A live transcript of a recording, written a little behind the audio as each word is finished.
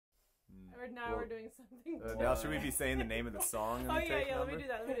Or now we're doing something. Now should we be saying the name of the song? Oh yeah, let me do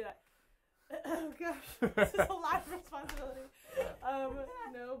that. Oh gosh, this is a lot of responsibility.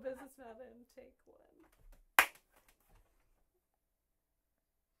 No business mountain. Take one.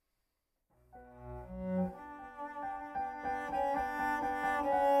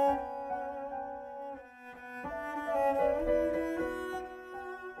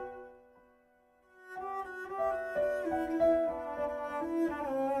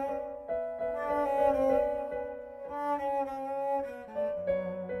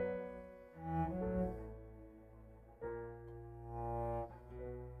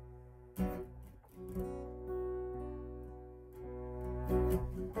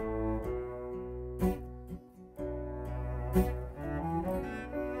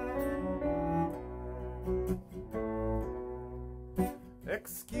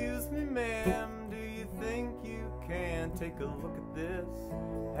 Excuse me, ma'am, do you think you can take a look at this?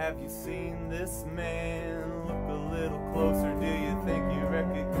 Have you seen this man? Look a little closer, do you think you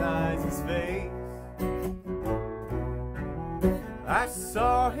recognize his face? I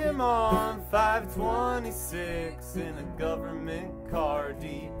saw him on 526 in a government car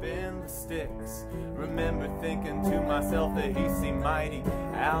deep in the sticks. Remember thinking to myself that he seemed mighty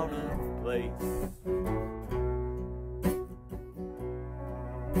out of place.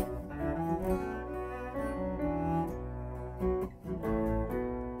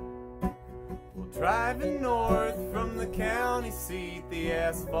 Driving north from the county seat, the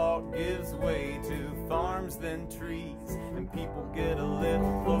asphalt gives way to farms then trees, and people get a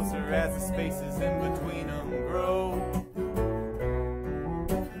little closer as the spaces in between them grow.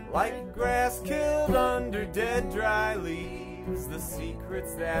 Like grass killed under dead dry leaves, the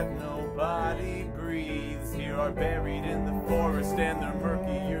secrets that nobody breathes here are buried in the forest, and they're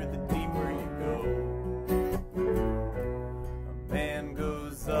murkier the deeper you go. A man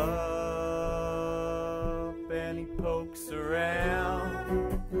goes up and he pokes around.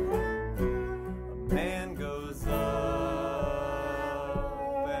 A man goes up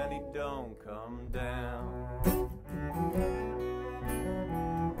and he don't come down.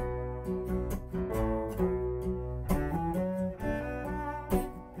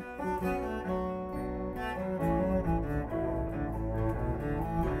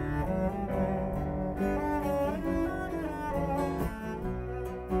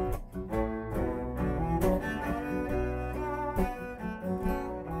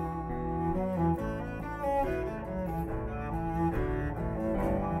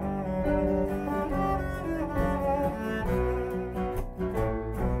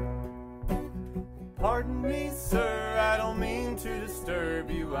 Pardon me, sir, I don't mean to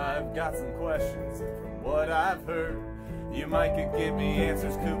disturb you. I've got some questions from what I've heard. You might could give me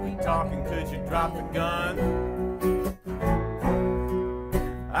answers, could we talk and could you drop the gun?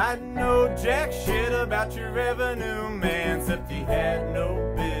 I know jack shit about your revenue, man, except you had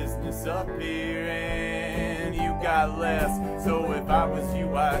no business up here and you got less. So if I was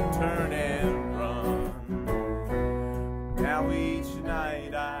you, I'd turn and run. Now each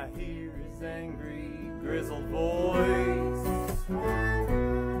night I hear his angry grizzled voice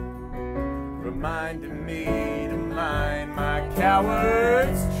reminding me to mind my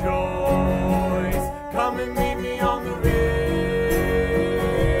coward's choice. Come and meet me on the ridge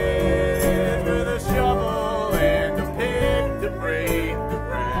with a shovel and a pick to break the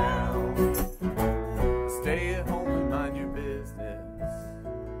ground. Stay at home and mind your business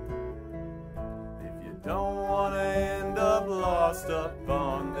if you don't want to end up lost up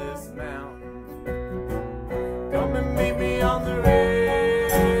on this mountain. Come and meet me on the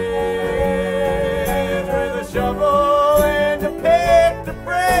ridge with a shovel and a pick to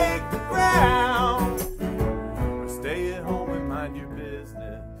break the ground. Or stay at home and mind your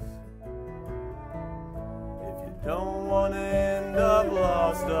business if you don't want to end up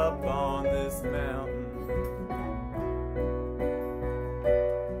lost up on this mountain.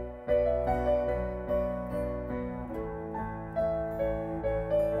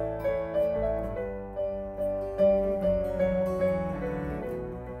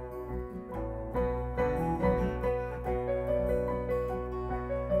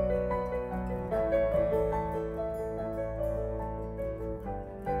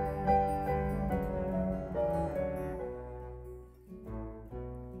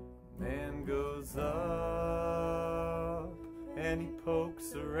 Goes up and he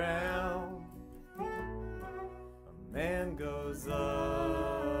pokes around. A man goes up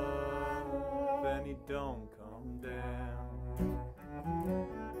and he don't come down.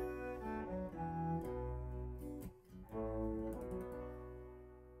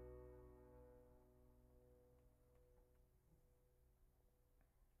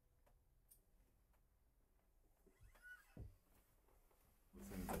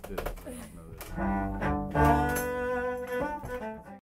 I don't know this.